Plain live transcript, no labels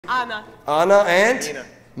Anna. Anna and? Mina.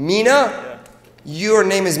 Mina? Yeah. Your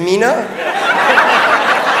name is Mina?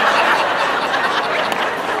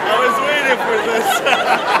 I was waiting for this.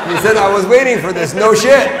 He said, I was waiting for this. No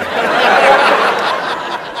shit.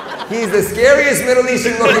 He's the scariest Middle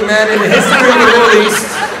Eastern looking man in the history of the Middle East.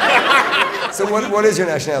 So what is your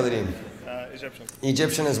nationality? Egyptian.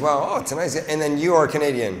 Egyptian as well. Oh, it's nice. And then you are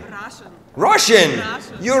Canadian? Russian. Russian?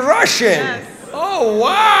 Russian. You're Russian? Yes. Oh,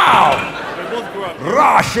 wow. We both grew up.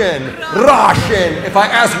 Russian. Russian. If I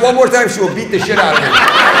ask one more time, she will beat the shit out of me.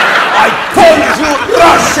 I told you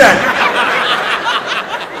Russian.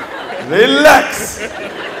 Relax.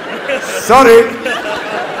 Sorry. In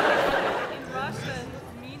Russian,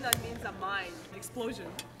 Mina means a mine. Explosion.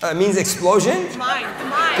 It means explosion? Mine.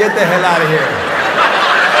 Mine. Get the hell out of here.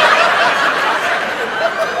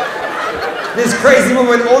 This crazy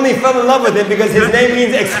woman only fell in love with him because his name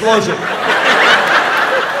means explosion.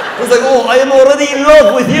 He was like, oh, I am already in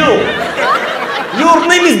love with you. Your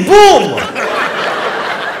name is Boom.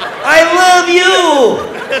 I love you.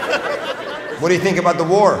 What do you think about the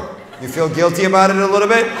war? You feel guilty about it a little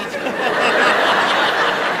bit?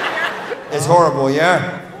 It's horrible,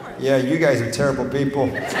 yeah? Yeah, you guys are terrible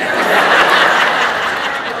people.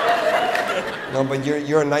 No, but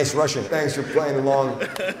you're a nice Russian. Thanks for playing along.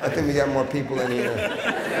 I think we got more people in here.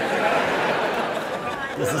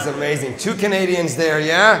 This is amazing. 2 Canadians there,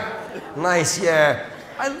 yeah? Nice, yeah.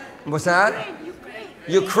 What's that?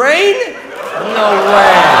 Ukraine? No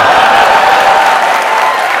way.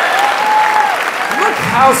 Look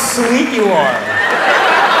how sweet you are.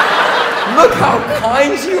 Look how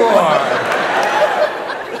kind you are.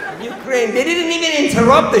 Ukraine, they didn't even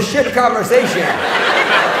interrupt the shit conversation.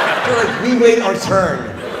 They're like, we wait our turn.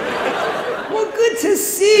 Well, good to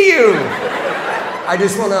see you. I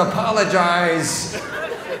just want to apologize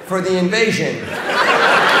for the invasion.